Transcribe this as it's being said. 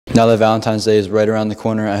Now that Valentine's Day is right around the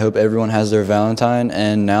corner, I hope everyone has their Valentine,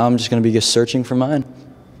 and now I'm just going to be searching for mine.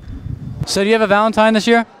 So do you have a Valentine this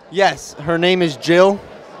year? Yes, her name is Jill.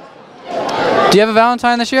 Do you have a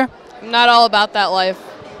Valentine this year? I'm not all about that life.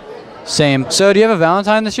 Same. So do you have a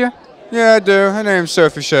Valentine this year? Yeah, I do. Her name's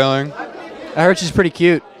Sophie Schelling. I heard she's pretty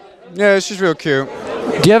cute. Yeah, she's real cute.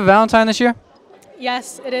 Do you have a Valentine this year?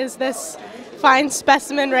 Yes, it is this fine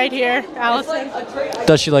specimen right here, Allison.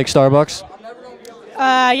 Does she like Starbucks?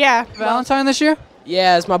 Yeah. Valentine this year?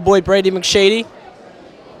 Yeah, it's my boy Brady McShady.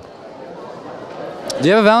 Do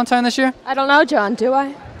you have a Valentine this year? I don't know, John, do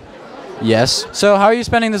I? Yes. So how are you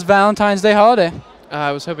spending this Valentine's Day holiday?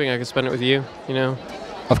 I was hoping I could spend it with you, you know.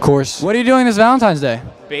 Of course. What are you doing this Valentine's Day?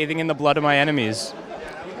 Bathing in the blood of my enemies.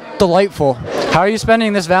 Delightful. How are you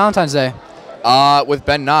spending this Valentine's Day? With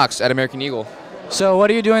Ben Knox at American Eagle. So what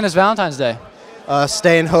are you doing this Valentine's Day?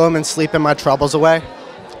 Staying home and sleeping my troubles away.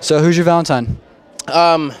 So who's your Valentine?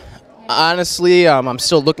 Honestly, I'm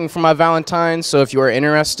still looking for my Valentine, so if you are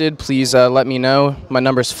interested, please let me know. My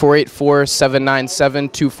number is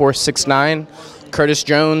 484-797-2469. Curtis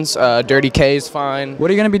Jones, Dirty K is fine. What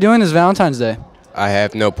are you going to be doing this Valentine's Day? I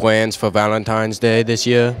have no plans for Valentine's Day this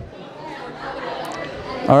year.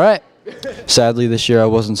 All right. Sadly, this year I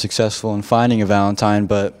wasn't successful in finding a Valentine,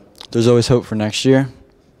 but there's always hope for next year.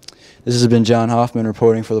 This has been John Hoffman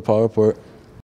reporting for the Paul Report.